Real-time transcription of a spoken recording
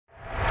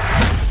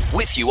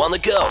with you on the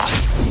go.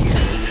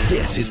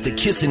 This is the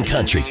Kissin'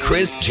 Country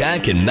Chris,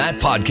 Jack, and Matt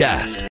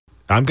podcast.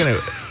 I'm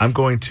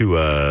going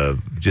to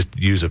just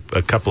use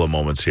a couple of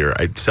moments here,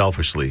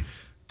 selfishly,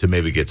 to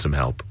maybe get some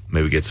help,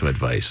 maybe get some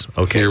advice.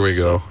 Okay, here we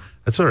go.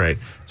 That's all right.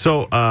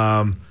 So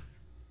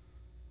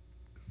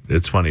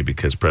it's funny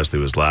because Presley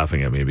was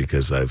laughing at me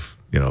because I'm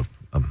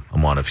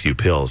on a few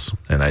pills,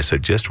 and I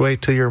said, just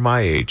wait till you're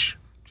my age.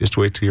 Just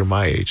wait till you're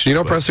my age.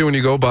 Presley, when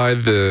you go by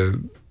the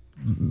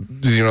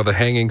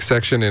hanging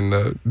section in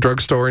the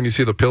drugstore and you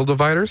see the pill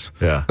dividers?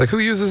 Yeah. Like, who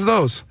uses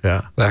those?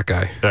 Yeah. That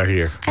guy. They're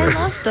here. I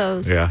love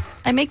those. Yeah.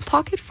 I make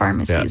pocket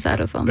pharmacies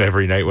out of them.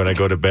 Every night when I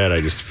go to bed,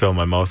 I just fill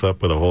my mouth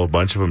up with a whole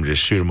bunch of them, just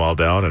shoot them all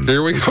down. And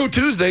here we go,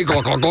 Tuesday.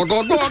 Glug, glug, glug,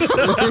 glug, glug.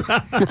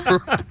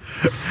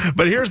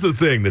 But here's the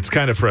thing that's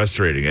kind of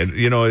frustrating. And,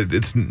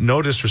 it's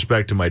no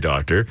disrespect to my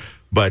doctor,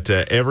 but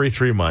every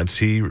 3 months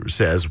he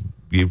says,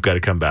 you've got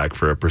to come back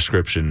for a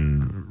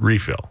prescription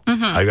refill.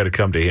 Mm-hmm. I got to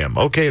come to him.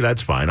 Okay,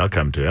 that's fine. I'll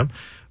come to him.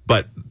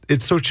 But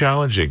it's so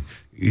challenging.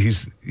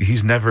 He's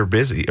never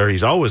busy, or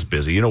he's always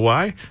busy. You know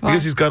why?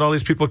 Because he's got all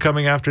these people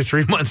coming after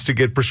 3 months to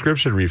get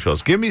prescription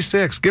refills. Give me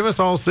 6. Give us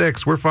all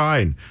 6. We're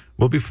fine.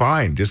 We'll be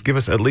fine. Just give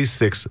us at least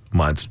 6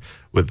 months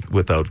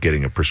without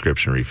getting a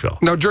prescription refill.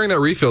 Now, during that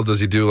refill,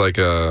 does he do like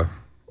a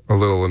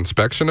little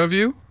inspection of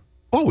you?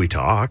 Oh, we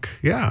talk.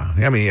 Yeah.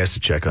 I mean, he has to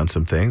check on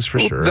some things for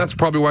sure. That's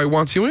probably why he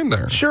wants you in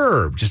there.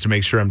 Sure. Just to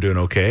make sure I'm doing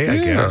okay, I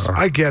guess.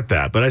 I get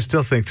that. But I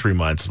still think 3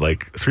 months,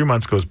 3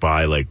 months goes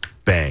by,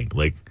 bang.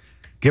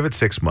 Give it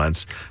 6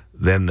 months.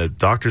 Then the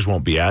doctors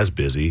won't be as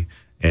busy,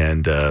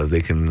 and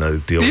they can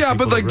deal with Yeah,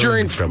 but really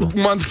during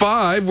month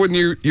 5, when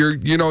you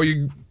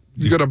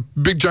got a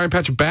big giant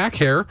patch of back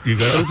hair.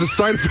 It's a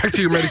side effect of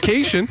your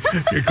medication.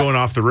 You're going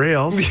off the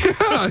rails.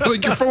 Yeah,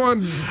 you're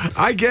falling.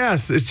 I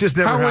guess it's just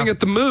never howling at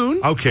the moon.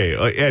 Okay.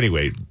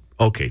 Anyway.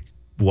 Okay.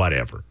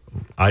 Whatever.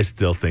 I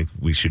still think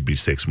we should be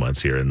 6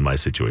 months here in my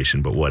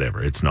situation, but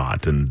whatever. It's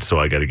not, and so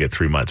I got to get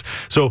 3 months.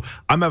 So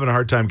I'm having a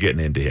hard time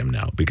getting into him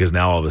now because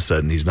now all of a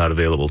sudden he's not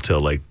available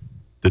till the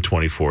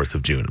 24th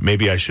of June.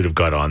 Maybe I should have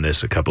got on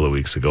this a couple of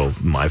weeks ago.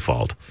 My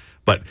fault.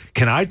 But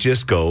can I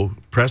just go?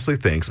 Presley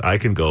thinks I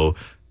can go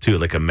to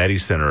a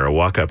Medi-Center or a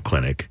walk-up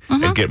clinic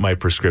and get my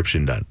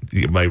prescription done,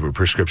 my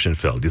prescription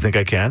filled. Do you think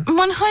I can?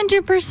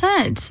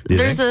 100%.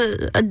 There's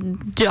a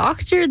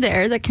doctor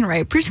there that can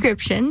write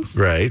prescriptions.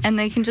 Right. And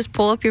they can just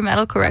pull up your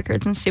medical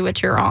records and see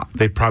what you're on.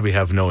 They probably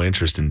have no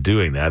interest in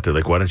doing that. They're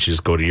like, why don't you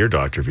just go to your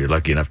doctor if you're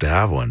lucky enough to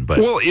have one?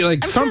 But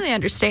I'm sure they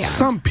understand.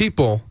 Some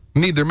people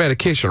need their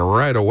medication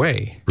right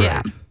away. Right.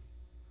 Yeah.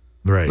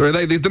 Right.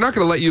 They're not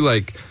going to let you,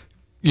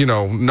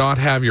 not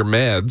have your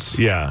meds.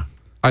 Yeah.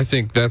 I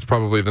think that's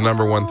probably the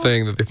number one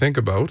thing that they think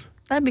about.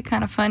 That'd be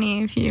kind of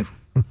funny if you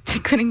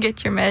couldn't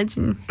get your meds.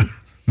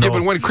 Yeah,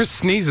 but when Chris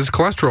sneezes,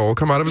 cholesterol will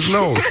come out of his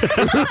nose.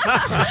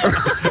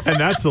 And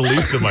that's the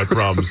least of my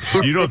problems.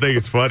 You don't think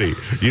it's funny.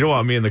 You don't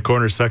want me in the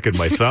corner sucking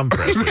my thumb,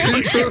 Presley.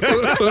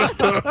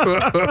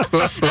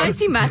 I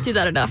see Matt do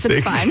that enough.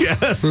 It's fine. Yeah,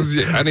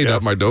 I need to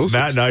have my dosage.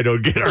 Matt and I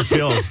don't get our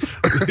pills.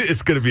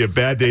 It's going to be a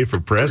bad day for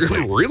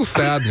Presley. Real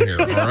sad in here,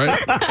 all right?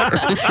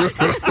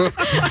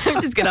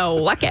 I'm just going to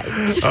whack out.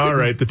 All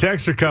right, the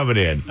texts are coming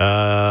in.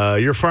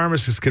 Your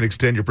pharmacist can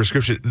extend your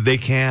prescription. They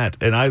can't,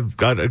 and I've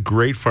got a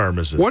great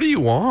pharmacist. What do you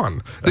want?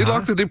 They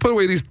they put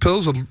away these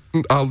pills in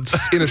a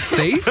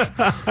safe?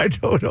 I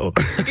don't know.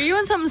 Are you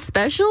on something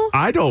special?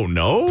 I don't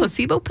know.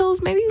 Placebo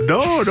pills, maybe?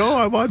 No,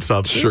 I want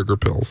something. Sugar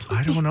pills.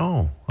 I don't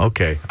know.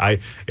 Okay.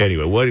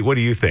 Anyway, what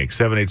do you think?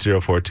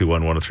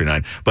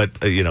 780-421-1039. But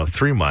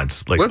 3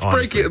 months. Let's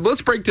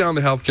break down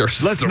the healthcare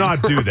system. Let's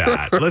not do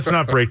that. Let's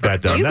not break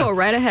that down. You go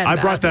right ahead. I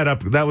brought that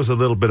up. That was a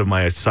little bit of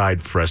my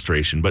side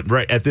frustration. But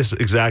right at this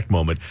exact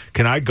moment,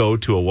 can I go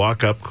to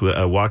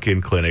a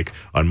walk-in clinic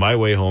on my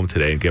way home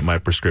today and get my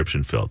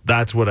prescription filled?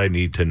 That's what I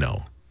need to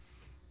know.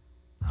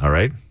 All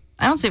right?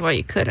 I don't see why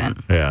you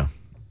couldn't. Yeah.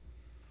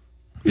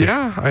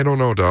 Yeah, I don't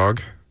know,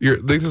 dog.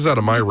 This is out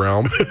of my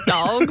realm.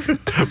 Dog.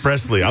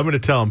 Presley, I'm going to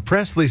tell him.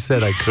 Presley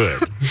said I could.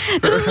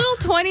 The little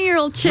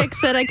 20-year-old chick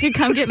said I could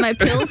come get my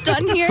pills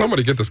done here.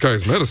 Somebody get this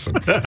guy's medicine.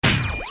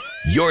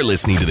 You're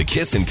listening to the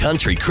Kissin'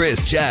 Country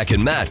Chris, Jack,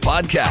 and Matt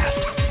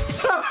podcast.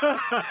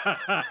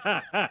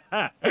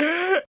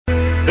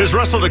 There's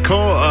Russell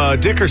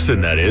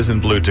Dickerson, that is,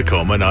 in Blue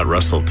Tacoma, not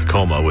Russell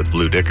Tacoma with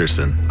Blue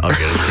Dickerson. I'll get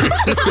it.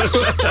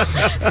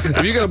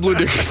 If you got a Blue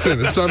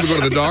Dickerson, it's time to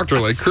go to the doctor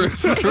like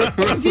Chris.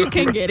 If you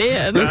can get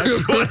in.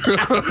 That's what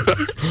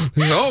happens.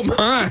 Oh,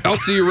 my. I'll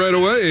see you right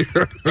away.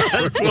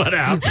 That's what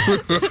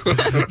happens.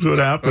 That's what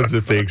happens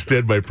if they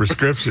extend my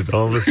prescription.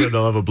 All of a sudden,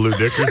 I'll have a Blue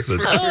Dickerson.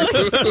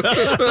 Okay.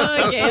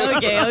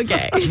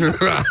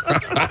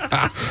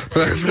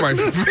 That's my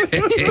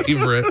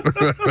favorite.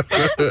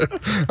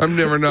 I'm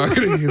never not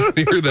going to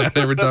hear that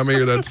every time I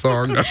hear that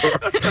song.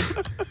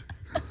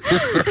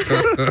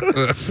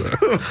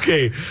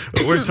 Okay,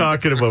 we're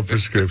talking about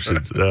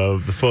prescriptions.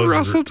 The phone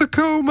Russell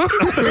Tacoma.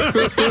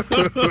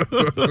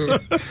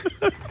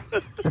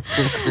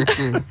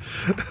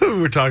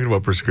 We're talking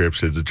about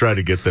prescriptions and trying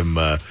to get them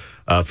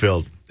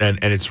filled. and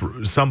it's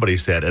somebody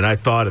said, and I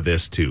thought of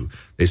this too.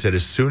 They said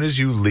as soon as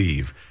you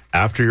leave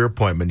after your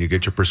appointment, you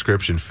get your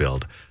prescription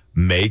filled.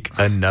 Make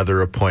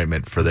another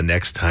appointment for the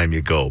next time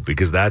you go,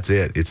 because that's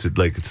it. It's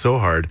so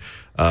hard.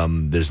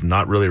 There's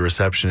not really a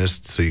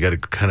receptionist, so you got to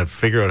kind of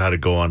figure out how to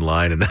go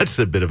online, and that's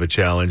a bit of a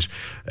challenge.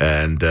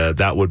 And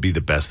that would be the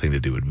best thing to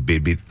do.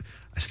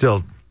 I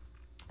still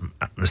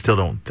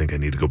don't think I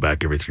need to go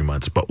back every 3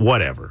 months, but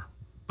whatever.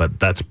 But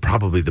that's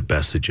probably the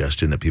best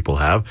suggestion that people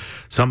have.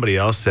 Somebody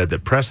else said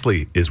that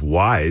Presley is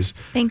wise.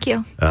 Thank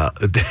you.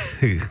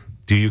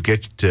 Do you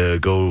get to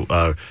go?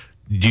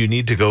 Do you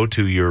need to go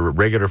to your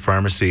regular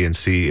pharmacy and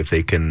see if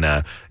they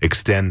can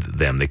extend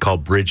them? They call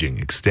bridging,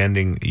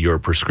 extending your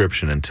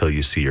prescription until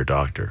you see your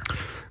doctor.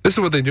 This is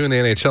what they do in the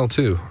NHL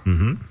too.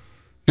 Mm-hmm.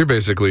 You're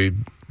basically,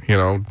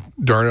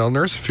 Darnell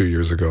Nurse a few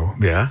years ago.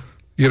 Yeah.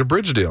 You get a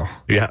bridge deal.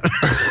 Yeah.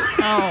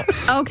 Oh,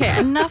 okay.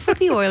 Enough with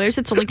the Oilers.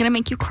 It's only going to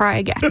make you cry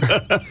again.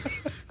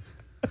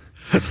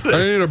 I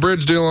need a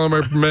bridge deal on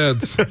my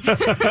meds.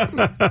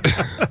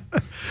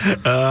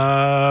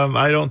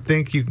 I don't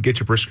think you can get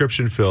your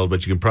prescription filled,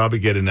 but you can probably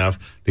get enough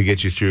to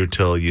get you through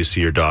till you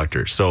see your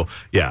doctor. So,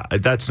 yeah,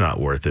 that's not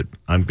worth it.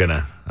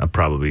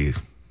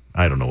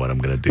 I don't know what I'm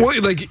going to do. Well,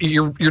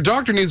 your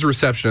doctor needs a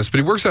receptionist, but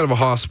he works out of a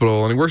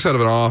hospital and he works out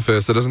of an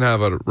office that doesn't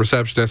have a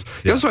receptionist.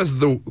 He also has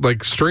the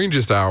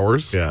strangest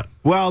hours. Yeah.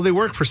 Well, they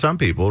work for some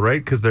people,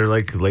 right? Because they're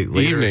later.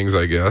 Evenings,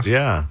 I guess.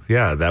 Yeah,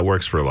 that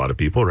works for a lot of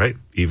people, right?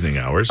 Evening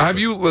hours. Have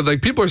you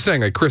people are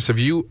saying Chris, have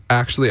you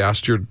actually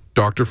asked your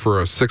doctor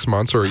for 6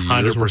 months or a year?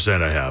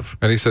 100% I have.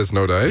 And he says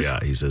no dice? Yeah,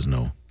 he says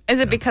no.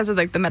 Is it because of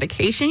the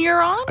medication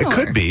you're on? It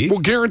could be. Well,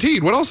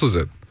 guaranteed. What else is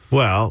it?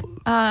 Well,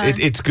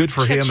 it's good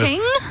for him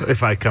cha-ching?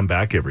 if I come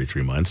back every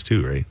 3 months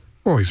too, right?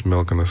 Well, he's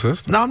milking the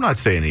system. No, I'm not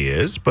saying he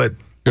is, but...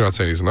 You're not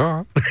saying he's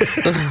not.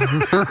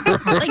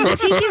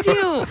 Does he give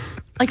you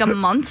a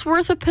month's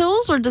worth of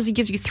pills, or does he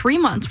give you 3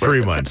 months worth 3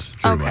 of months.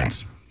 pills? 3 Okay.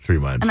 months. 3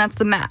 months. And that's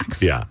the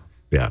max? Yeah.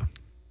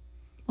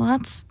 Well,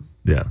 that's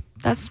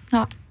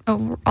not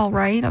all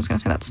right. I was going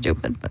to say that's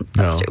stupid, but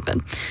that's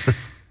stupid.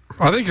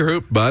 I think you're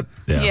hoop, but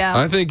Yeah.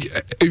 I think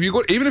if you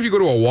go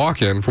to a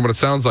walk-in, from what it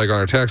sounds like on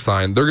our text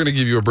line, they're going to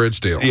give you a bridge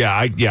deal. Yeah,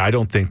 I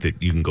don't think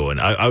that you can go in.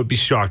 I would be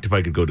shocked if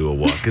I could go to a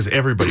walk, because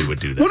everybody would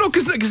do that. Well, no,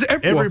 because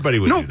everybody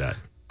would do that.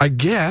 I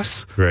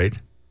guess. Right.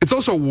 It's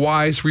also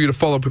wise for you to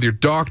follow up with your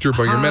doctor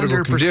about your medical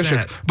 100%.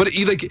 conditions. But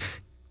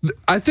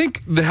I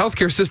think the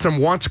healthcare system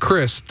wants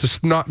Chris to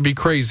not be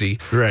crazy.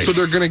 Right. So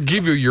they're going to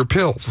give you your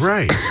pills.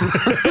 Right.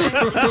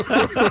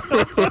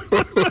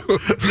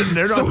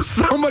 So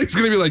somebody's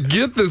going to be like,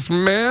 get this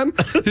man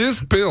his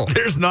pill.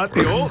 They're not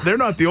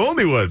the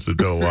only ones that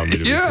don't want me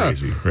to be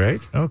crazy, right?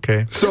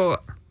 Okay. So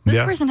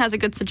This person has a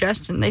good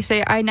suggestion. They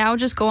say, I now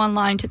just go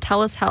online to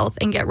TELUS Health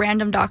and get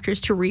random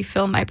doctors to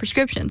refill my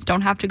prescriptions.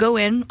 Don't have to go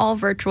in, all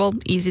virtual,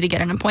 easy to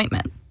get an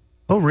appointment.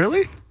 Oh,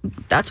 really?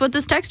 That's what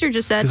this texter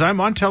just said. Because I'm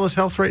on TELUS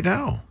Health right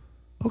now.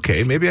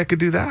 Okay, maybe I could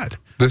do that.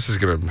 This is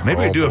going to...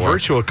 Maybe I do a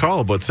virtual call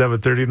about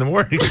 7:30 in the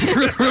morning.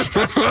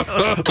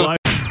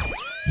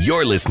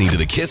 You're listening to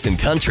the Kissin'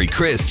 Country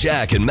Chris,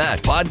 Jack, and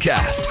Matt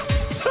podcast.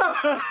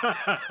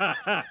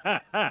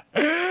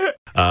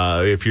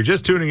 If you're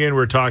just tuning in,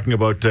 we're talking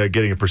about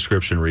getting a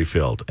prescription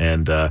refilled.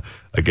 And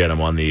again,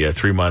 I'm on the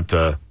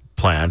 3-month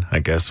plan, I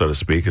guess, so to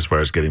speak, as far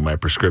as getting my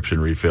prescription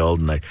refilled.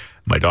 And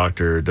my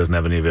doctor doesn't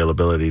have any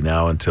availability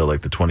now until the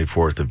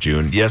 24th of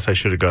June. Yes, I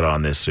should have got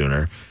on this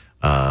sooner,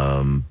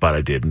 but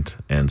I didn't.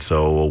 And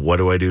so what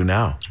do I do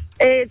now?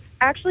 It's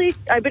actually,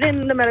 I've been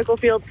in the medical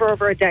field for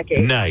over a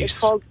decade. Nice. It's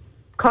called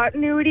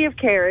continuity of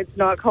care. It's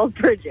not called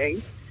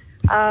bridging.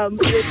 As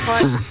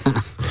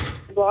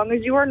long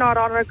as you are not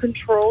on a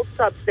controlled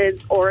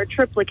substance or a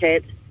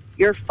triplicate,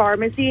 your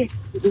pharmacy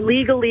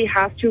legally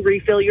has to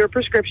refill your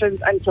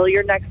prescriptions until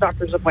your next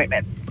doctor's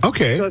appointment.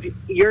 Okay. So if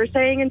you're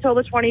saying until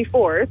the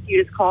 24th,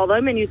 you just call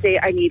them and you say,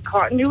 I need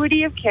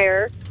continuity of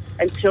care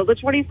until the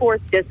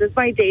 24th. This is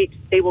my date.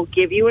 They will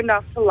give you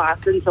enough to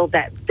last until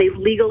then. They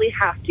legally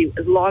have to,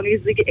 as long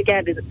as,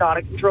 again, it's not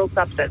a controlled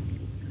substance.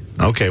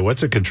 Okay,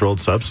 what's a controlled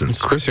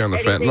substance? Chris, you on the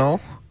fentanyl?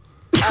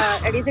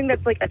 Anything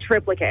that's like a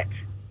triplicate.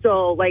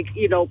 So,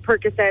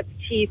 Percocets,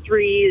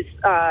 T3s,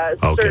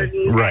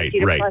 certain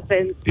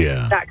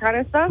antidepressants, that kind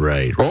of stuff.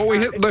 Right. Oh, we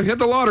hit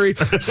the lottery.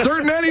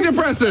 Certain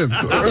antidepressants.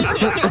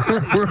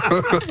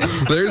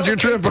 There's your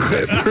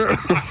triplicate.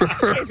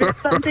 If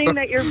it's something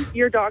that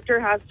your doctor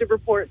has to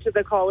report to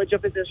the College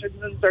of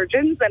Physicians and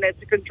Surgeons, and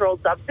it's a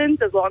controlled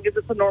substance, as long as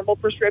it's a normal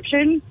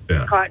prescription,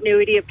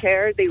 continuity of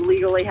care, they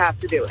legally have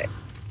to do it.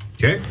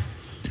 Okay.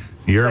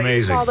 You're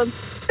amazing. Call them.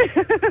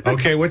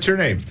 Okay, what's your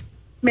name?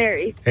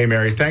 Mary. Hey,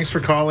 Mary, thanks for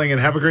calling and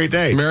have a great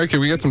day. Mary, can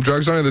we get some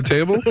drugs under the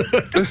table?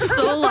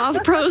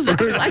 Zoloft, Prozac,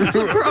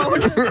 Lexapro.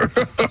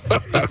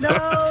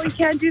 No, you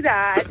can't do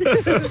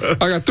that.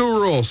 I got 2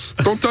 rules.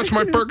 Don't touch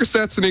my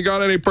Percocets, and you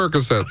got any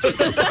Percocets.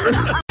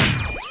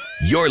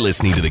 You're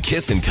listening to the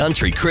Kissin'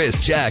 Country Chris,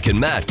 Jack, and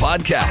Matt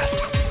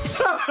podcast.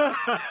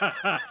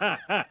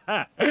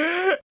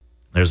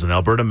 There's an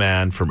Alberta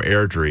man from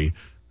Airdrie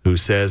who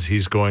says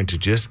he's going to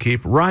just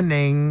keep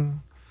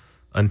running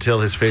until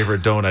his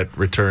favorite donut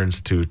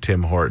returns to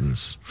Tim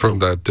Hortons. From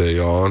that day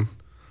on,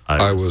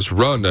 I was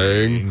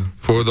running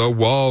for the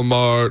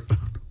Walmart.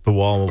 The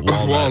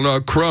Walnut.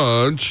 Walnut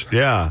Crunch.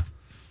 Yeah.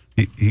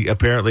 He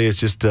apparently is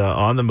just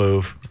on the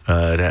move.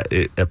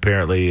 It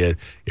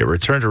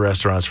returned to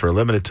restaurants for a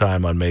limited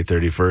time on May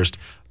 31st,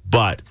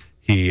 but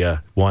he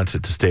wants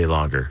it to stay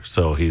longer,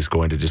 so he's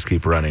going to just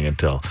keep running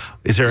until.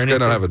 Is there anything?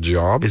 Does he not have a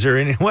job? Is there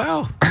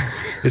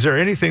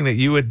anything that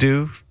you would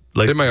do?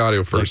 Like, hit my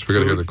audio first. We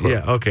got to hear the clip.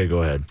 Yeah. Okay.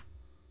 Go ahead.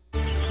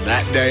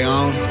 That day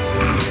on,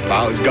 if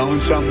I was going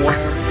somewhere,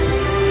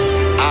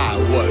 I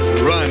was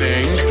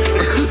running.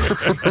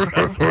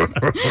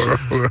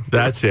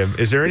 That's him.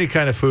 Is there any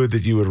kind of food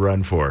that you would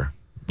run for?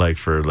 Like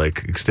for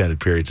extended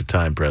periods of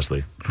time,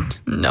 Presley?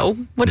 No.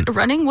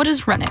 Running? What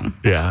is running?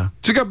 Yeah.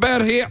 She got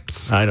bad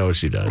hips. I know what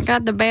she does. I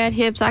got the bad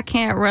hips. I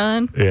can't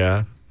run.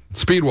 Yeah.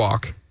 Speed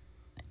walk.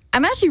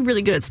 I'm actually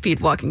really good at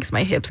speed walking because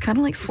my hips kind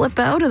of like slip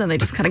out and then they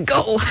just kind of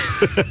go.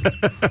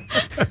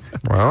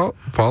 Well,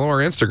 follow our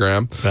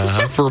Instagram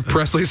for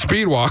Presley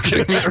speed walking.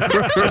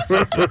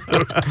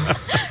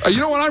 You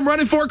know what I'm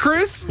running for,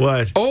 Chris?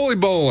 What? Ole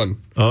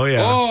bowling. Oh,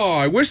 yeah. Oh,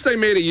 I wish they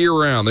made it year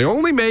round. They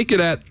only make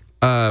it at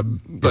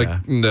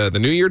the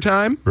New Year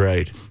time.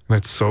 Right. And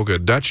it's so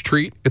good. Dutch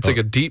treat. It's like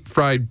a deep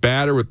fried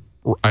batter with,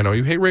 I know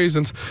you hate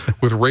raisins,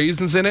 with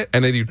raisins in it,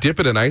 and then you dip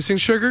it in icing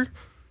sugar.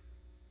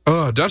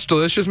 Oh, Dutch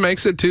Delicious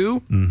makes it too.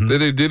 Mm-hmm.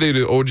 They do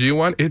the OG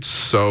one. It's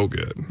so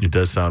good. It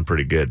does sound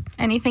pretty good.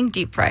 Anything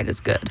deep fried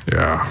is good.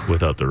 Yeah.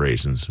 Without the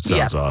raisins. It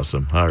sounds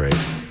awesome. All right.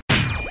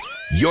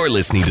 You're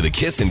listening to the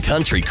Kissin'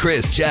 Country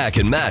Chris, Jack,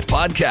 and Matt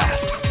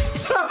podcast.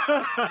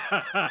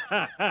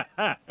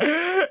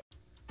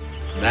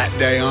 That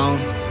day on,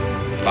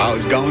 if I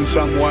was going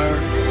somewhere,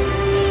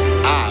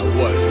 I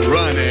was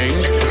running.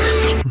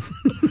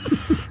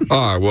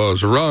 I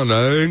was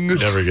running.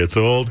 Never gets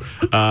old.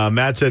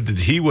 Matt said that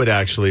he would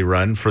actually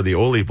run for the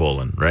Ole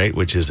Bowlen, right?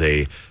 Which is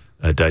a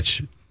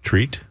Dutch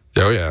treat.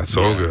 Oh, yeah.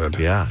 So good.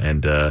 Yeah.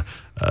 And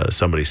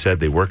somebody said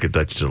they work at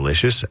Dutch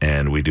Delicious,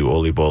 and we do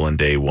Ole Bowlen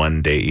Day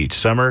one day each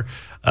summer.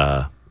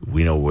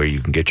 We know where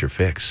you can get your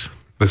fix.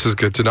 This is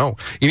good to know.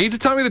 You need to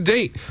tell me the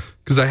date,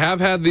 because I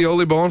have had the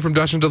Ole Bowlen from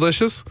Dutch and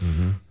Delicious.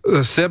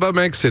 Mm-hmm. Seba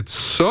makes it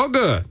so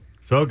good.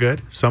 So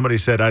good. Somebody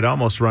said I'd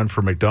almost run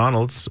for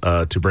McDonald's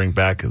to bring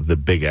back the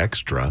Big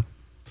Extra.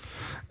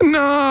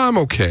 No, I'm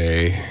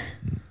okay.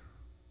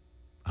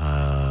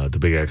 The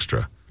Big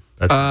Extra.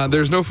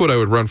 There's no food I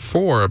would run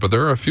for, but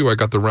there are a few I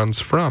got the runs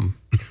from.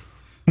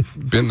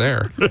 Been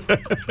there.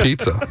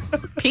 Pizza.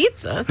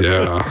 Pizza?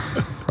 Yeah.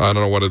 I don't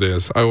know what it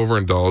is. I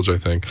overindulge, I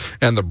think.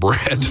 And the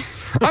bread.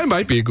 I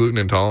might be gluten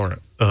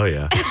intolerant. Oh,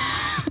 yeah.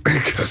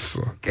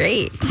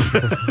 Great.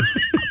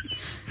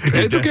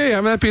 It's okay. I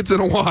haven't had pizza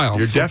in a while.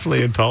 You're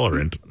definitely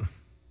intolerant.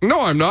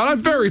 No, I'm not. I'm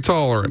very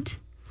tolerant.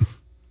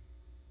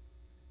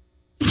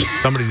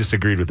 Somebody just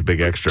agreed with the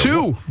Big Extra.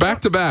 Two,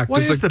 back to back. What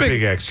Just is the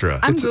Big Extra?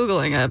 I'm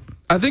Googling it.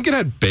 I think it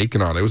had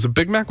bacon on it. It was a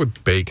Big Mac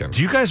with bacon.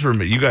 Do you guys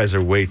remember? You guys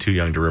are way too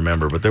young to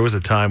remember, but there was a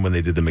time when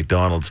they did the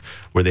McDonald's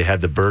where they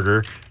had the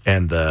burger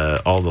and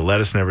all the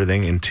lettuce and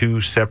everything in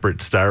two separate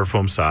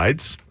styrofoam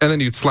sides. And then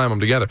you'd slam them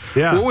together.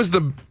 Yeah. What was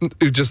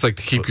just like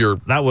to keep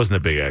your... That wasn't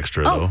a Big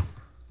Extra, though.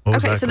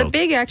 Okay, so the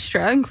Big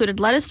Extra included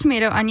lettuce,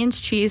 tomato,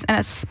 onions, cheese, and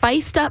a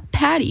spiced up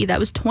patty that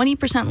was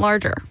 20%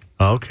 larger.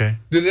 Oh, okay.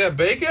 Did it have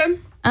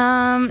bacon?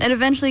 It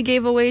eventually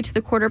gave away to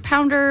the quarter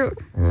pounder,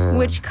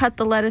 which cut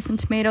the lettuce and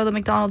tomato. The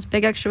McDonald's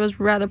Big Extra was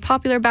rather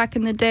popular back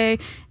in the day.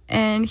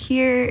 And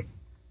here,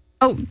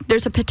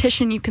 there's a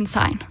petition you can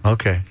sign.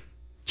 Okay.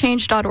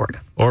 Change.org.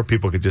 Or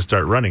people could just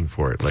start running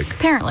for it.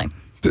 Apparently.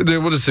 They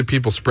would have said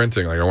people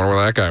sprinting. I wonder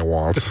what that guy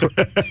wants.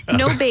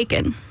 No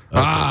bacon. Who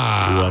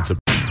wants a...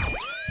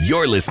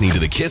 You're listening to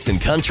the Kissin'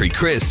 Country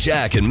Chris,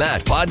 Jack, and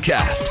Matt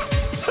podcast.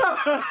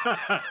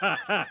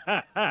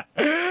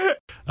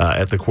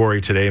 At the Quarry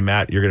today,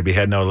 Matt, you're going to be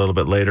heading out a little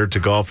bit later to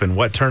golf in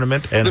what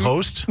tournament and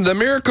host? The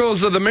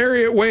Miracles of the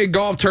Marriott Way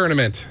Golf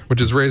Tournament,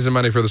 which is raising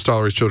money for the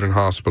Stollery's Children's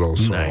Hospital.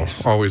 So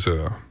nice. Always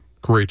a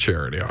great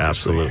charity,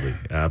 obviously.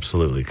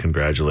 Absolutely.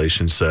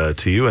 Congratulations to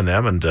you and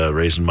them, and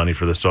raising money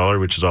for the Stollery,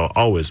 which is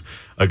always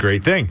a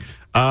great thing.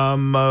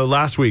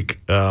 Last week,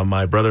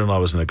 my brother-in-law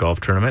was in a golf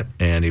tournament,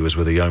 and he was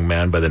with a young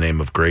man by the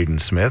name of Graydon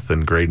Smith.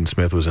 And Graydon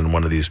Smith was in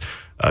one of these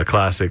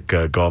classic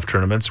golf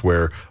tournaments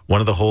where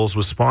one of the holes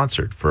was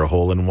sponsored for a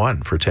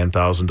hole-in-one for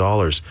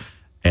 $10,000.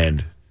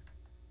 And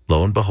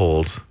lo and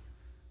behold,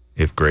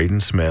 if Graydon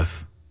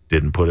Smith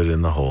didn't put it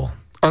in the hole,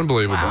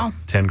 unbelievable. Wow.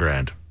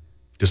 $10,000,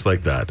 just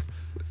like that.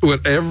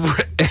 With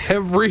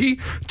every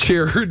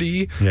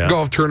charity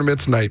golf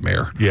tournament's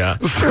nightmare. Yeah.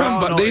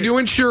 But they do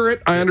insure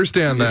it. I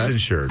understand that. It's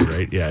insured,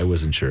 right? Yeah, it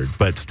was insured.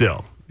 But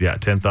still, yeah,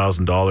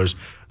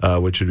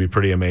 $10,000, which would be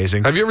pretty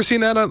amazing. Have you ever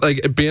seen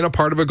that? Being a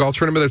part of a golf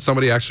tournament that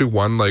somebody actually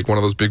won one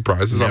of those big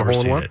prizes on a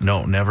hole-in-one?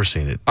 No, never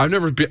seen it. I've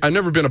never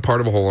been a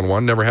part of a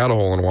hole-in-one. Never had a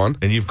hole-in-one.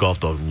 And you've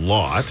golfed a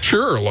lot.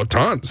 Sure,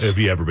 tons. Have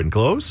you ever been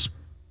close?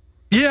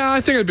 Yeah,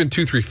 I think I've been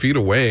 2-3 feet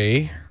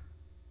away.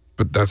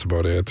 But that's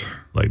about it.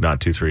 Like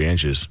not 2-3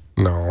 inches.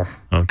 No.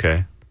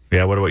 Okay.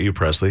 Yeah. What about you,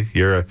 Presley?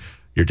 You're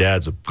Your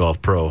dad's a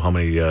golf pro. How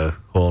many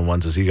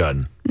hole-in-ones has he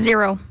gotten?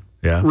 0.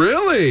 Yeah.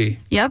 Really?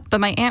 Yep,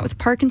 but my aunt with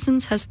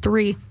Parkinson's has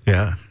 3.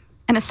 Yeah.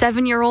 And a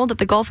 7-year-old at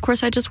the golf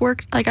course I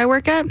work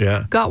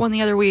at, got one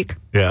the other week.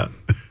 Yeah.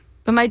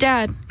 But my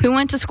dad, who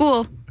went to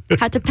school,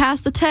 had to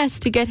pass the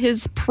test to get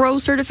his pro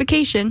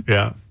certification.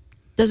 Yeah.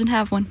 Doesn't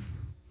have one.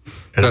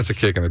 That's a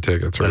kick in the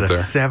tickets right a there.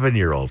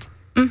 7-year-old.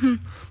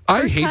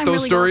 I First hate time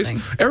those really stories.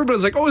 golfing.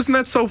 Everybody's like, oh, isn't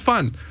that so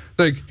fun?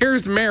 Like,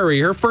 here's Mary,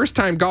 her first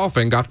time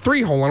golfing, got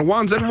 3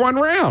 hole-in-ones in 1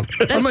 round.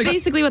 That's I'm like,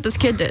 basically what this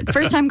kid did.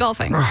 First time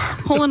golfing.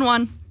 Hole in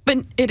 1. But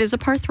it is a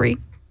par 3.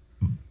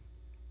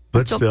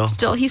 But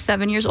still, he's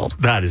 7 years old.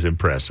 that is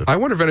impressive. I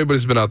wonder if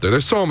anybody's been out there.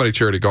 There's so many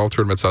charity golf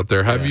tournaments out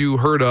there. Have you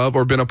heard of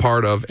or been a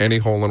part of any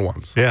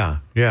hole-in-ones?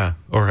 Yeah.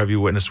 Or have you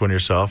witnessed one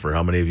yourself? Or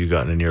how many have you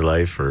gotten in your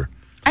life? Or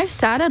I've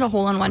sat at a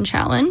hole in 1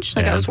 challenge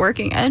I was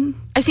working at.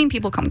 I've seen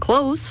people come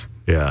close.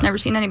 Yeah. Never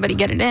seen anybody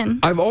get it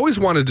in. I've always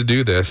wanted to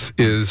do this.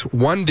 Is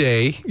one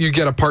day you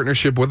get a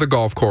partnership with a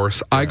golf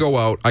course. I go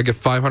out, I get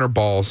 500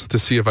 balls to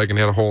see if I can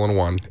hit a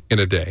hole-in-one in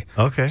a day.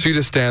 Okay. So you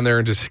just stand there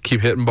and just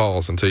keep hitting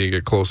balls until you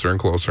get closer and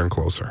closer and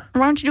closer.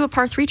 Why don't you do a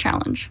par 3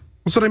 challenge?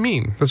 That's what I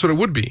mean. That's what it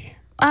would be.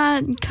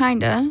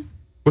 Kinda.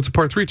 What's a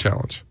par 3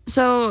 challenge?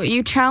 So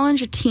you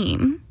challenge a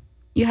team.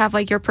 You have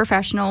like your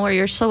professional or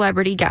your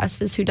celebrity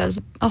guest is who does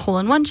a hole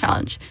in 1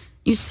 challenge.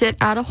 You sit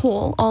at a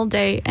hole all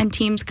day and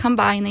teams come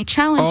by and they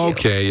challenge you.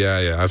 Okay,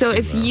 yeah. I've So seen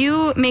if that.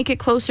 you make it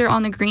closer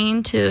on the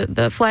green to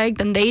the flag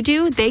than they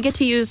do, they get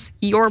to use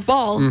your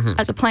ball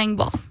as a playing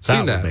ball.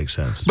 Seen that would make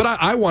sense. But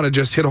I want to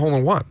just hit a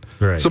hole-in-one.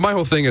 Right. So my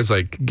whole thing is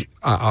like,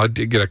 I'll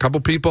get a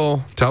couple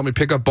people to help me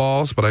pick up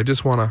balls, but I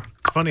just want to.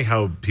 It's funny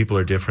how people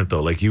are different,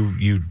 though. Like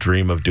you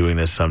dream of doing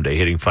this someday,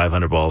 hitting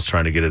 500 balls,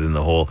 trying to get it in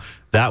the hole.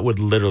 That would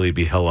literally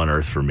be hell on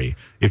earth for me.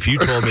 If you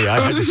told me I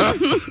had to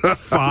shoot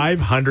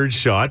 500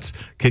 shots,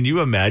 can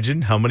you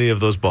imagine how many of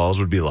those balls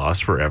would be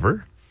lost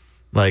forever?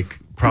 Like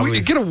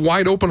probably. Get a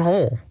wide open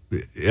hole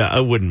Yeah,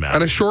 it wouldn't matter.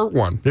 and a short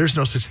one. There's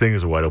no such thing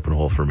as a wide open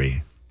hole for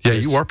me. Yeah,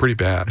 you are pretty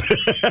bad.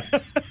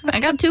 I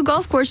got 2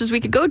 golf courses we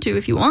could go to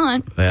if you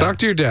want. Yeah. Talk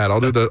to your dad. I'll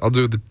do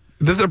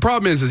the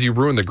problem is you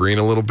ruin the green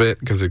a little bit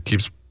because it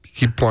keep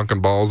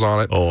plunking balls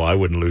on it. Oh, I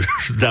wouldn't lose.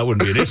 That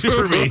wouldn't be an issue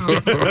for me.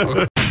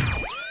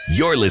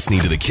 You're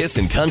listening to the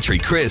Kissin' Country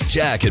Chris,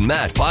 Jack, and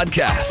Matt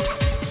podcast.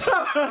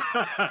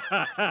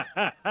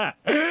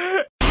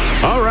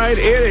 All right,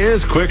 it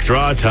is quick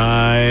draw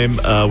time.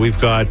 We've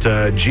got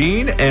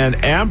Jean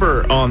and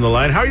Amber on the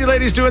line. How are you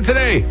ladies doing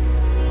today?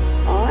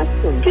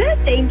 Awesome. Good,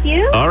 thank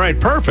you. All right,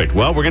 perfect.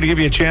 Well, we're going to give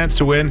you a chance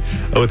to win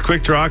with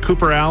Quick Draw.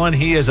 Cooper Allen,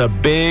 he is a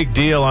big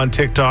deal on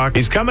TikTok.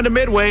 He's coming to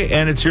Midway,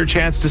 and it's your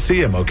chance to see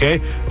him,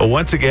 okay? Well,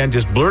 once again,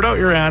 just blurt out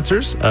your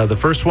answers. The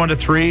first 1 to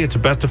 3, it's a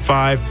best of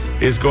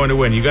 5, is going to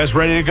win. You guys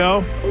ready to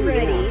go?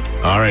 Ready.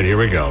 All right, here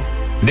we go.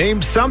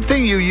 Name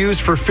something you use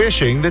for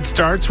fishing that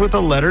starts with a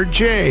letter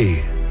J.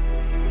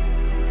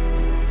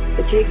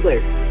 A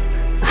jiggler.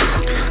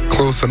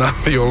 Close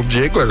enough, the old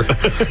jiggler.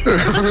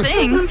 It's a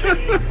thing.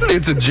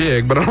 It's a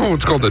jig, but I don't know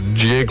what's called a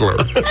jiggler.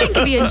 It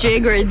could be a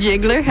jig or a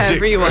jiggler,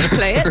 however you want to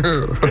play it.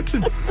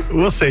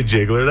 We'll say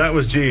Jiggler. That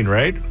was Jean,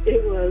 right?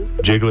 It was.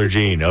 Jiggler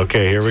Jean.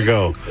 Okay, here we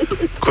go.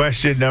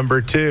 Question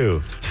number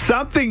 2.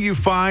 Something you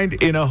find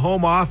in a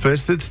home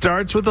office that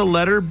starts with a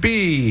letter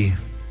B.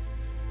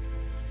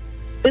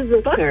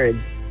 Business cards.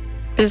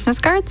 Business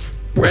cards?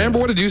 Amber,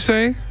 what did you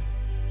say?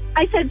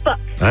 I said book.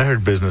 I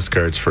heard business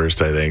cards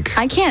first, I think.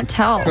 I can't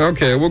tell.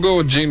 Okay, we'll go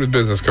with Gene with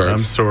business cards.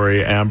 I'm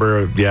sorry,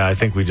 Amber. Yeah, I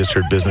think we just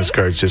heard business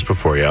cards just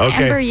before you.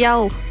 Okay. Amber,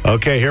 yell.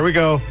 Okay, here we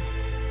go.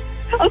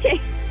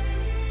 Okay.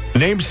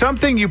 Name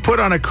something you put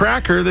on a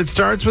cracker that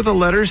starts with a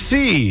letter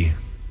C.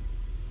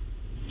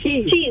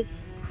 Cheese.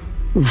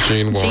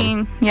 Gene won.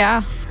 Jean,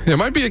 yeah. It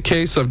might be a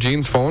case of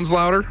Jean's phone's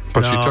louder,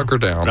 but she took her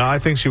down. No, I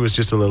think she was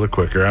just a little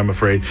quicker, I'm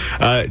afraid.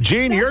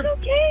 Jean, you're...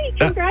 Okay.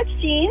 Congrats,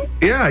 Jean.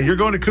 Yeah, you're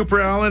going to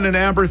Cooper Allen and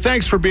Amber.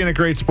 Thanks for being a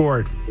great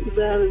sport.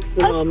 That is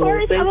phenomenal.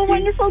 Of course. Have a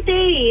wonderful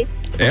day.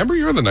 Amber,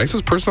 you're the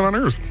nicest person on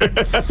earth.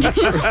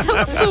 You're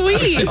so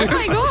sweet. Oh,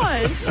 my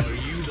God.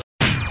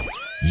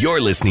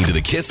 You're listening to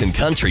the Kissin'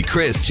 Country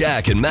Chris,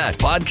 Jack, and Matt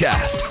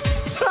podcast.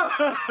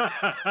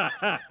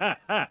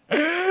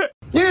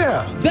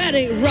 Yeah. That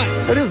ain't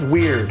right. That is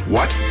weird.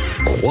 What?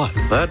 What?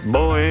 That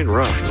boy ain't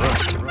right.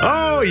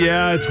 Oh,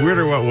 yeah, it's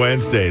Weirder What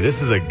Wednesday.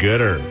 This is a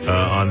gooder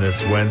on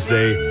this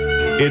Wednesday.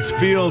 It's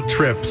field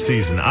trip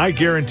season. I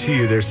guarantee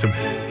you there's some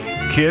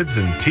kids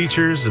and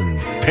teachers and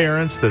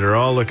parents that are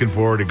all looking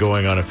forward to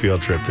going on a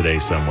field trip today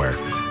somewhere.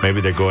 Maybe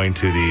they're going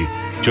to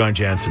the John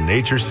Jansen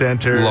Nature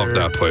Center. Love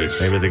that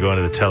place. Maybe they're going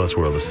to the Tellus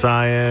World of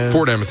Science.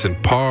 Fort Edmonton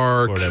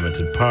Park. Fort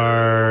Edmonton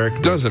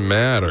Park. Doesn't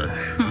matter.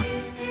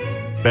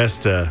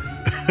 Best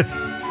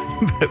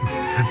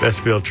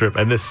best field trip,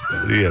 and this,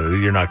 you know,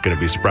 you're not going to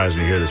be surprised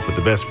when you hear this, but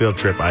the best field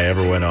trip I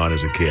ever went on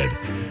as a kid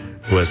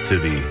was to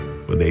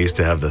when they used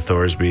to have the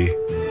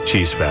Thorsby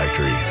Cheese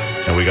Factory,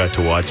 and we got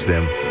to watch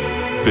them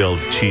build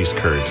cheese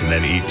curds and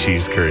then eat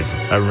cheese curds.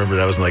 I remember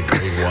that was in like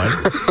grade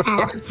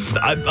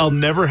 1. I'll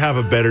never have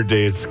a better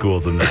day at school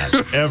than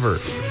that, ever.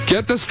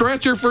 Get the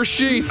stretcher for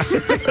sheets.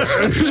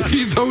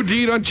 He's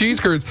OD'd on cheese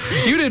curds.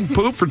 You didn't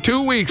poop for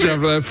 2 weeks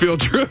after that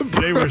field trip.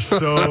 They were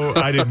so,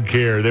 I didn't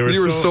care.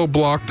 You were so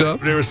blocked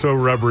up. They were so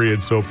rubbery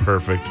and so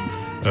perfect.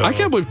 I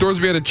can't believe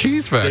Thorsby had a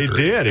cheese factory. They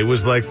did. It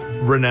was like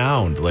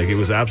renowned. Like it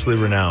was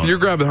absolutely renowned. You're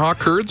grabbing hot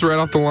curds right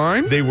off the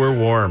line? They were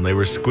warm. They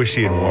were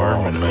squishy and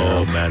warm. And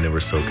oh man, they were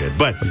so good.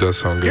 But it does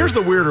sound good. Here's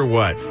the weird or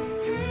what.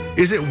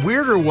 Is it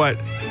weird or what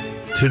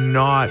to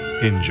not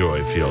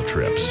enjoy field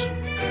trips?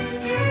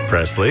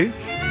 Presley?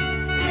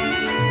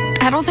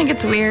 I don't think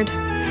it's weird.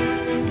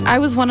 I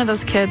was one of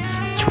those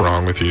kids. What's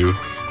wrong with you?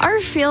 Our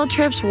field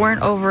trips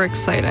weren't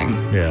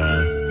overexciting.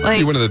 Yeah. Like,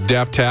 you went to the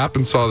Dap Tap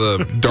and saw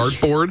the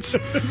dartboards?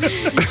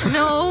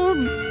 No,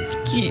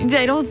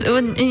 they don't.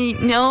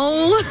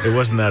 No. It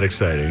wasn't that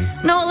exciting.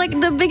 No, like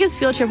the biggest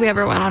field trip we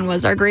ever went on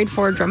was our grade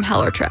 4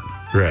 Drumheller trip.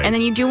 Right. And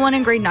then you do one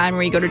in grade 9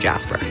 where you go to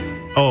Jasper.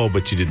 Oh,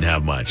 but you didn't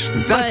have much.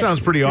 That But- sounds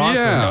pretty awesome.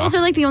 Yeah. Those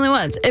are like the only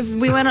ones. If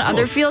we went on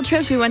other field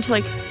trips, we went to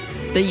like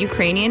the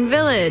Ukrainian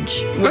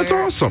village. That's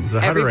where awesome. The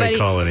Hutterite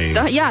colony.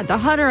 The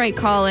Hutterite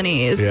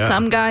colonies. Yeah.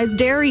 Some guy's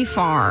dairy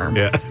farm.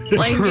 Yeah.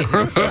 Like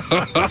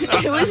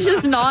it was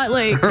just not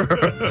like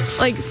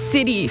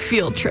city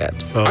field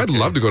trips. Okay. I'd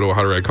love to go to a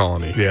Hutterite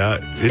colony. Yeah.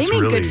 It's They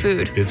make really good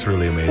food. It's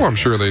really amazing. Well, I'm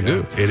sure they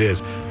do. It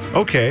is.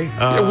 Okay.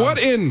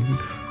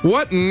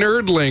 What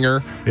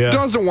nerdlinger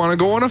doesn't want to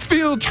go on a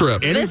field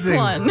trip? This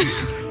one.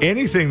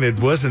 Anything that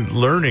wasn't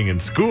learning in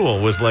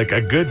school was like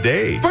a good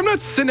day. If I'm not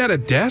sitting at a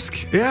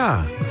desk,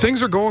 Yeah.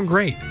 things are going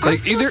great. Our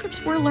field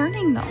trips were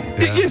learning though.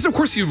 Yes, of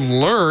course you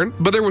learn,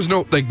 but there was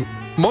no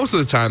most of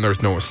the time there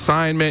was no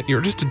assignment. You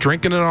were just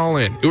drinking it all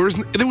in. It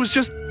was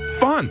just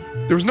fun.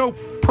 There was no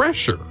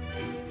pressure.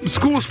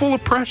 School was full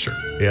of pressure.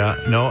 Yeah.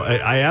 No,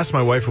 I asked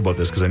my wife about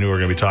this because I knew we were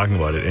going to be talking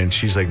about it, and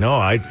she's like,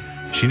 no,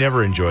 she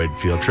never enjoyed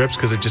field trips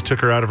because it just took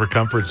her out of her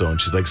comfort zone.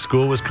 She's like,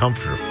 school was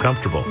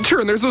comfortable. Sure,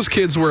 and there's those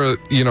kids where,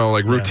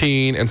 like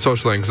routine and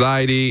social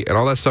anxiety and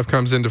all that stuff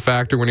comes into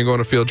factor when you go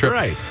on a field trip.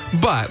 Right.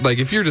 But,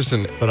 if you're just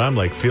But I'm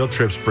like, field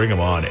trips, bring them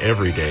on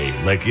every day.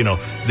 Like,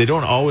 they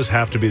don't always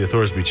have to be the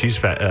Thorsby Cheese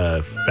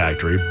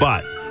Factory,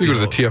 but... You go to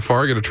the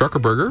TFR, get a trucker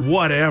burger.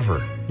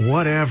 Whatever.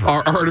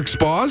 Our Arctic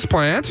Spas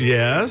plant.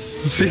 Yes.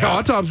 See how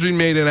hot tub's being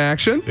made in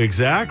action.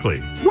 Exactly.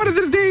 One of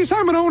the days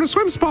I'm going to own a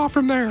swim spa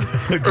from there.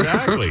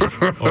 Exactly.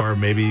 Or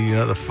maybe,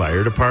 the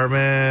fire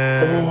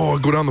department. Oh,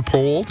 go down the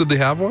pole. Did they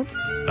have one?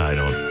 I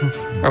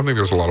don't think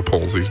there's a lot of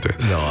poles these days.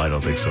 No, I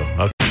don't think so.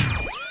 Okay.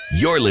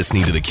 You're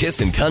listening to the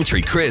Kissin'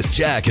 Country Chris,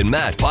 Jack, and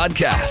Matt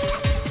podcast.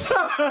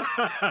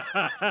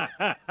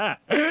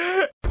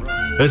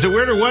 Is it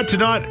weird or what to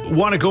not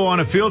want to go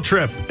on a field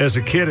trip as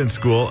a kid in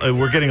school?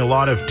 We're getting a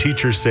lot of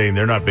teachers saying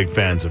they're not big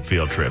fans of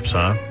field trips,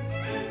 huh?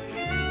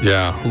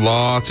 Yeah,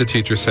 lots of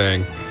teachers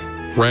saying,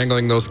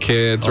 wrangling those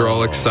kids are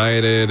all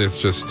excited.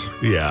 It's just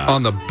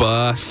on the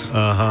bus.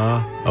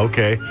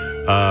 Okay.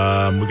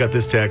 We got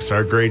this text.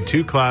 Our grade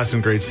 2 class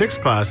and grade 6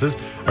 classes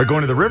are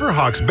going to the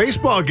Riverhawks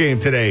baseball game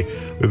today.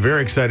 We're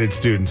very excited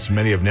students.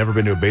 Many have never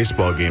been to a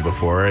baseball game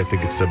before. I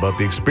think it's about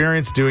the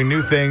experience, doing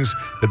new things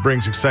that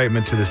brings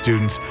excitement to the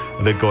students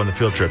that go on the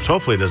field trips.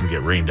 Hopefully it doesn't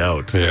get rained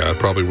out. Yeah, it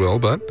probably will,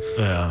 but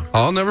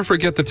I'll never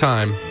forget the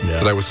time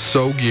that I was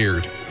so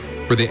geared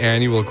for the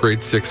annual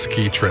grade 6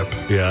 ski trip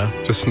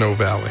to Snow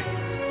Valley.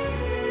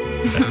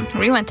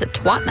 We went to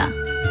Tawatinaw.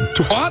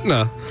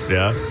 Tawatinaw?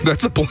 Yeah.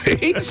 That's a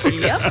place?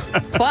 Yep.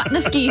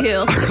 Tawatinaw Ski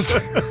Hill.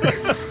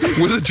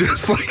 Was it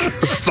just like a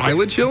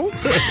silent hill?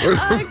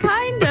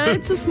 Kinda.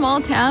 It's a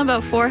small town,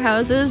 about 4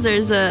 houses.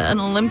 There's an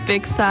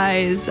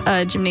Olympic-size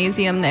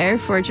gymnasium there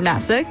for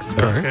gymnastics.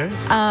 Okay.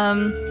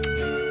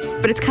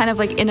 But it's kind of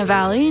like in a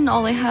valley, and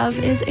all they have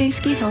is a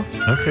ski hill.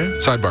 Okay.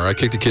 Sidebar, I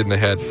kicked a kid in the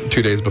head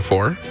 2 days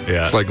before.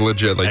 Yeah. Like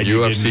legit, like And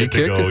you UFC didn't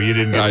get to kick. go. You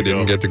didn't get to I go.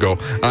 didn't get to go.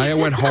 I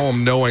went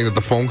home knowing that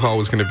the phone call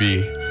was going to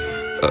be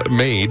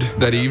made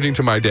that evening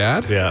to my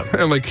dad. Yeah.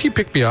 And he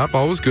picked me up.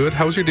 All was good.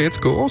 How was your day at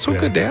school? Oh, so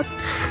good, Dad.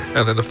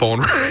 And then the phone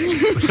rang.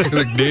 He's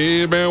like,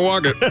 "Hey, man,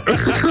 walk it."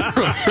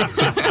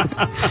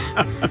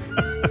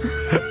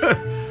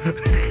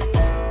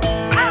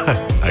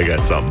 I got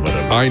something with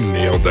him. I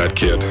nailed that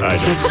kid. I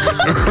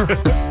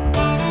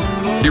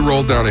He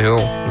rolled down a hill.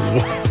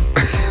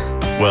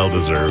 Well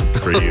deserved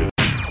for you.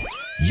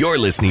 You're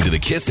listening to the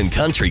Kissin'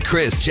 Country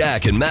Chris,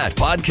 Jack, and Matt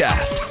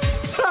podcast.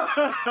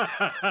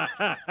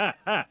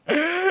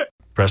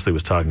 Presley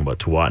was talking about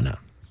Tawatinaw.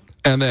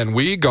 And then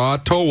we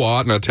got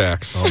Tawatinaw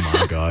text. Oh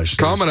my gosh.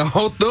 Coming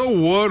out the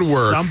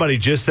woodwork. Somebody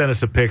just sent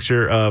us a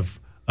picture of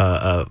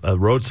a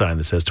road sign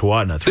that says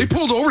Tawatinaw. They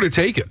pulled over to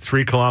take it.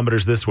 3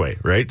 kilometers this way,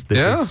 right?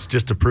 This is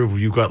just to prove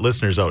you've got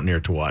listeners out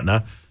near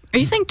Tawatinaw. Are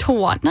you saying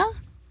Tawatinaw?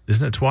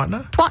 Isn't it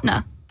Tawatinaw?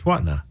 Tawatinaw.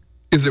 Tawatinaw.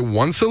 Is it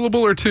 1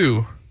 syllable or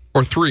 2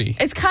 or 3?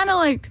 It's kind of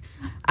like,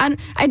 it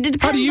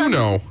depends. How do you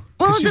know?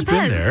 Well, it She's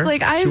depends. been there.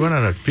 Like she went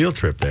on a field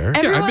trip there.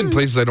 Yeah, I've been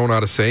places I don't know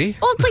how to say.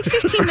 Well, it's like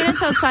 15 minutes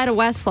outside of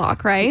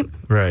Westlock, right?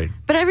 Right.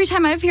 But every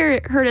time I've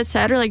heard it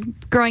said, or like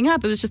growing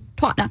up, it was just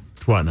Tawatinaw.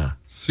 Tawatinaw.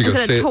 So you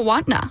gotta Instead say of it.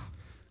 Tawatinaw.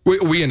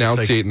 We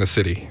enunciate in the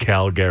city.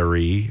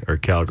 Calgary or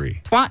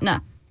Calgary.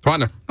 Tawatinaw.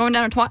 Tawatinaw. Going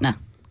down to Tawatinaw.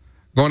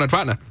 Going on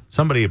Tawatinaw.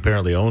 Somebody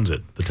apparently owns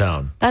it, the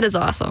town. That is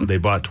awesome. They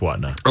bought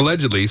Tawatinaw.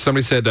 Allegedly,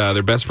 somebody said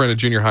their best friend at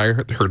junior high,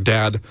 her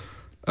dad,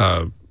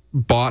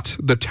 bought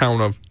the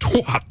town of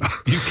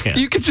Tawatinaw. You can't.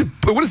 You can just,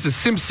 what is this,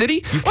 Sim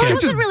City? You Well, it can't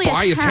wasn't just really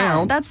buy a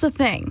town. That's the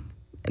thing.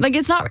 Like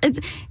it's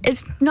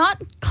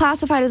not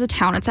classified as a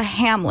town. It's a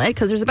hamlet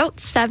because there's about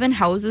 7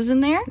 houses in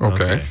there.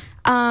 Okay.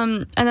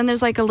 And then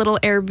there's like a little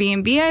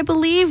Airbnb, I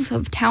believe,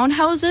 of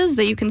townhouses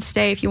that you can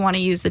stay if you want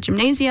to use the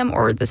gymnasium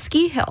or the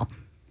ski hill.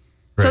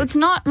 So Right. it's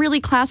not really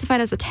classified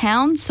as a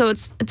town. So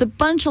it's a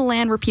bunch of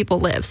land where people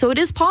live. So it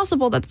is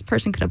possible that this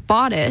person could have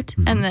bought it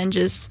and then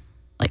just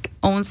like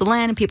owns the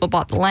land and people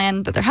bought the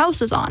land that their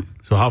house is on.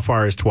 So how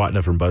far is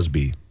Tawatinaw from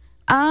Busby?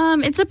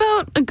 It's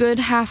about a good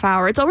half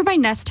hour. It's over by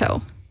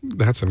Nesto.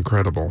 That's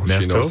incredible. She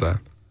Nesto? knows that.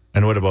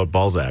 And what about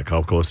Balzac?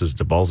 How close is it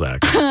to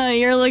Balzac?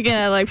 You're looking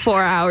at like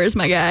 4 hours,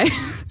 my guy.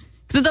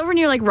 Because it's over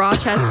near like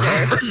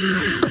Rochester.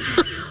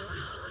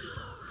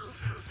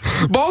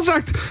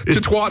 Balzac to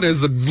Tawatinaw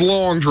is a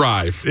long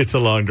drive. It's a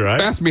long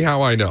drive. Ask me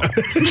how I know.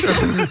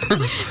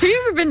 Have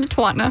you ever been to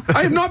Tawatinaw?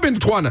 I have not been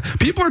to Tawatinaw.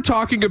 People are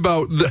talking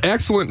about the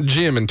excellent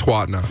gym in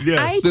Tawatinaw. Yes.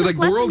 I They're took like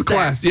lessons world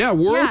class. there. Yeah,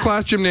 world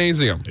class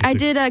gymnasium. I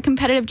did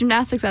competitive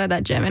gymnastics out of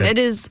that gym, and it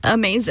is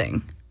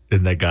amazing.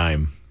 In the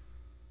Gym.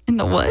 In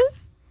the what?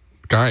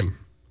 Gym.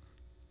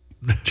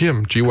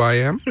 Gym. Gym.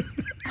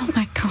 Oh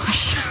my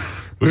gosh.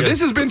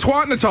 This has been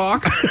Tawatinaw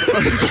Talk.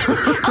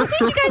 I'll take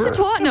you guys to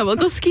Tawatinaw. We'll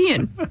go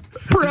skiing.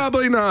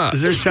 Probably not.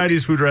 Is there a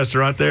Chinese food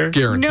restaurant there?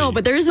 Guaranteed. No,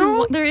 but there is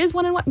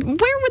one in.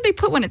 Where would they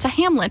put one? It's a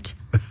hamlet.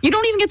 You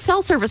don't even get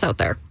cell service out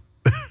there.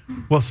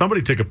 Well,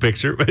 somebody took a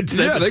picture. And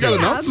sent Yeah, it they to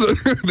got us. it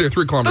nuts. They're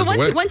 3 kilometers But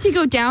away. once you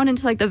go down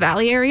into like the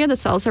valley area, the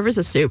cell service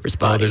is super Oh,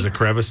 spotty. there's a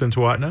crevice in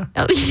Tawatinaw?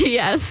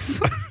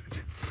 Yes.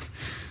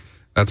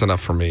 That's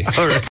enough for me.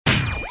 All right.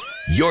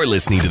 You're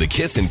listening to the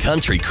Kissin'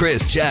 Country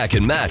Chris, Jack,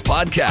 and Matt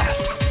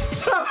podcast.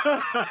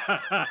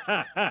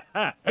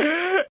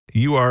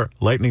 You are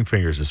lightning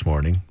fingers this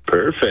morning.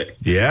 Perfect.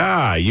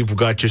 Yeah, you've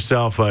got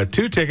yourself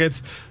 2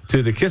 tickets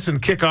to the Kissin'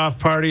 Kickoff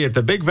Party at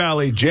the Big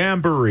Valley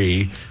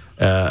Jamboree.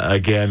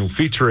 Again,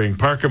 featuring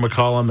Parker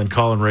McCollum and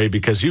Colin Ray,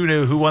 because you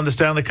knew who won the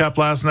Stanley Cup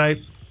last night?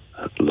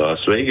 Las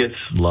Vegas.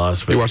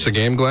 Las Vegas. You watched the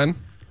game, Glenn?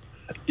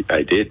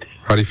 I did.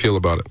 How do you feel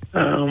about it?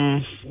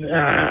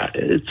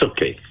 It's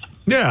okay.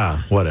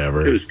 Yeah,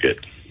 whatever. It was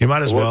good. You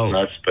might as It wasn't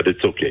well. us, but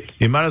it's okay.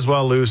 You might as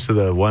well lose to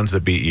the ones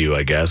that beat you,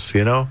 I guess.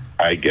 You know,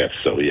 I guess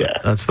so, yeah.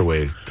 that's the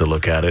way to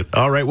look at it.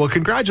 All right. Well,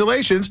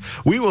 congratulations.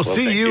 We will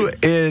see thank you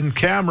you. in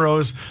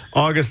Camrose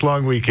August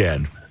long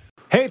weekend.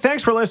 Hey,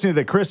 thanks for listening to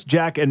the Chris,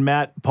 Jack, and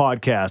Matt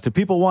podcast. If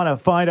people want to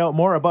find out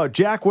more about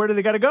Jack, where do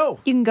they got to go?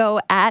 You can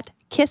go at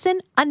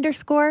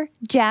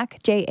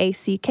kissin_Jack,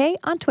 Jack,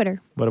 on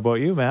Twitter. What about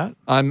you, Matt?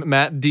 I'm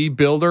Matt D.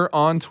 Builder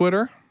on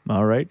Twitter.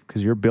 All right,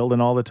 because you're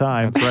building all the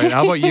time. That's right.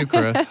 How about you,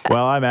 Chris?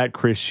 Well, I'm at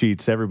Chris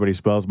Sheets. Everybody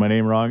spells my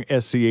name wrong,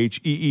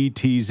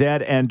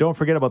 Scheetz. And don't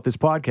forget about this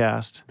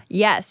podcast.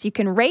 Yes, you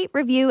can rate,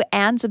 review,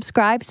 and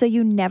subscribe so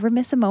you never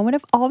miss a moment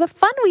of all the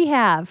fun we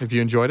have. If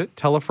you enjoyed it,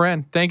 tell a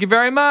friend. Thank you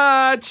very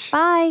much.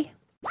 Bye.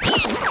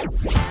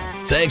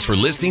 Thanks for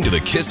listening to the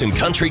Kissin'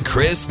 Country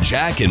Chris,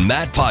 Jack, and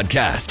Matt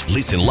podcast.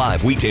 Listen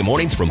live weekday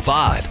mornings from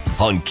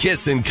 5 on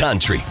Kissin'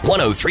 Country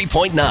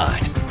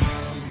 103.9.